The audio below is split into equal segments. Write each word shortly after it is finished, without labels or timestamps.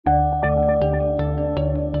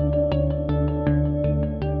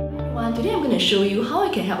show you how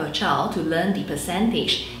you can help your child to learn the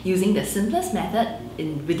percentage using the simplest method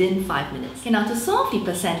within 5 minutes. Okay, now to solve the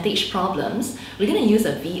percentage problems, we're going to use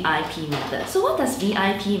a VIP method. So what does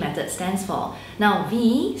VIP method stands for? Now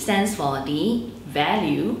V stands for the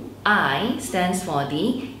value, I stands for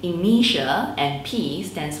the initial, and P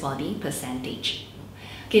stands for the percentage.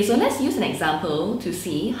 Okay, so let's use an example to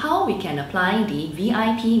see how we can apply the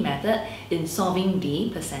VIP method in solving the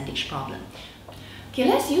percentage problem. Okay,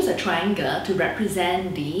 let's use a triangle to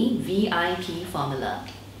represent the VIP formula.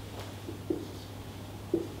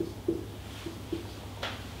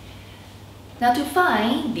 Now to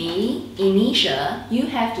find the initial, you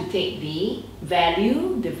have to take the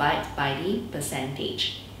value divided by the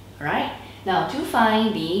percentage. Alright? Now to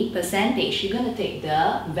find the percentage, you're going to take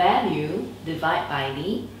the value divided by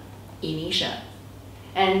the initial.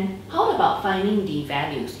 And how about finding the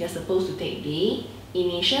values? You're supposed to take the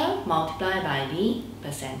initial multiplied by the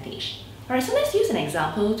percentage. Alright, so let's use an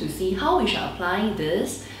example to see how we shall apply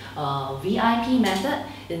this VIP method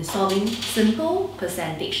in solving simple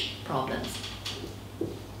percentage problems.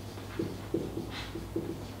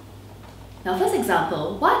 Now first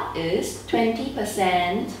example, what is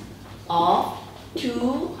 20% of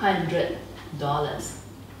 $200?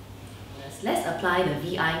 Let's apply the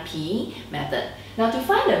VIP method. Now to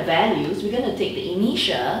find the values, we're going to take the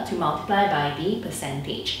initial to multiply by the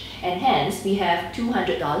percentage. And hence, we have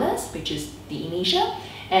 $200, which is the initial,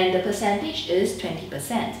 and the percentage is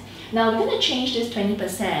 20%. Now we're going to change this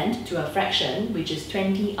 20% to a fraction, which is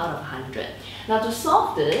 20 out of 100. Now to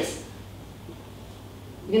solve this,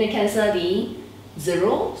 we're going to cancel the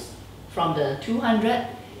zeros from the 200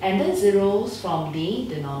 and the zeros from the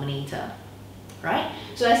denominator. Right?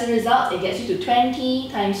 So as a result, it gets you to 20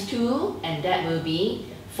 times 2, and that will be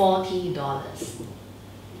 $40.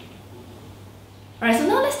 Alright, so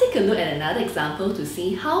now let's take a look at another example to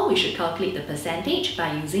see how we should calculate the percentage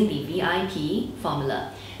by using the VIP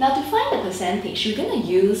formula. Now to find the percentage, you're going to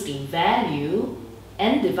use the value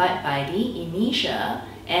and divide by the initial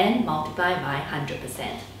and multiply by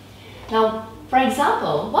 100%. Now, for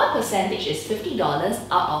example, what percentage is $50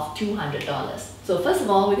 out of $200? So first of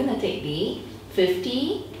all, we're going to take the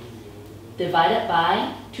 50 divided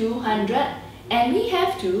by 200, and we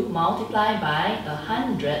have to multiply by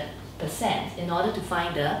 100% in order to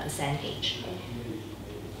find the percentage.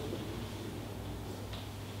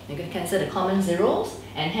 You're going to cancel the common zeros,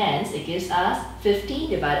 and hence it gives us 50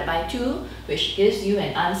 divided by 2, which gives you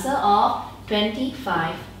an answer of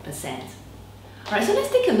 25%. Alright, so let's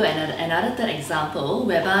take a look at another third example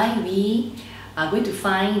whereby we are going to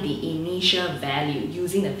find the initial value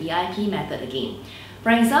using the VIP method again.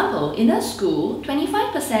 For example, in a school,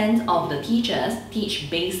 25% of the teachers teach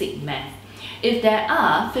basic math. If there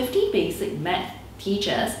are 50 basic math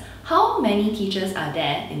teachers, how many teachers are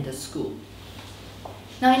there in the school?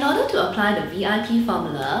 Now, in order to apply the VIP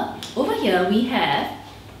formula, over here we have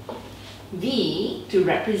V to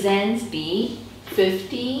represent the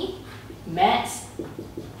 50 maths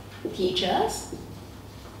teachers,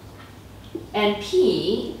 and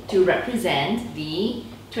P to represent the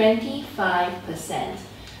 25%.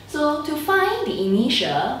 So to find the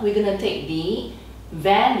initial, we're going to take the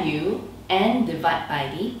value and divide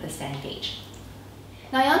by the percentage.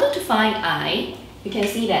 Now in order to find I, you can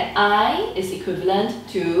see that I is equivalent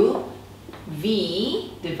to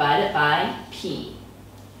V divided by P.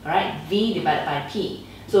 Alright, V divided by P.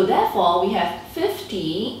 So therefore, we have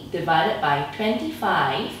 50 divided by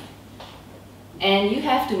 25, and you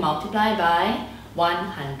have to multiply by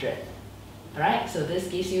 100. Alright, so this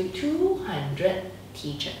gives you 200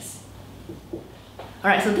 teachers.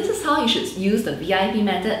 Alright, so this is how you should use the VIP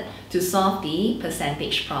method to solve the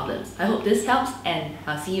percentage problems. I hope this helps, and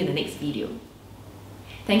I'll see you in the next video.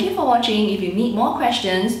 Thank you for watching. If you need more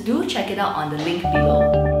questions, do check it out on the link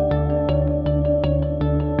below.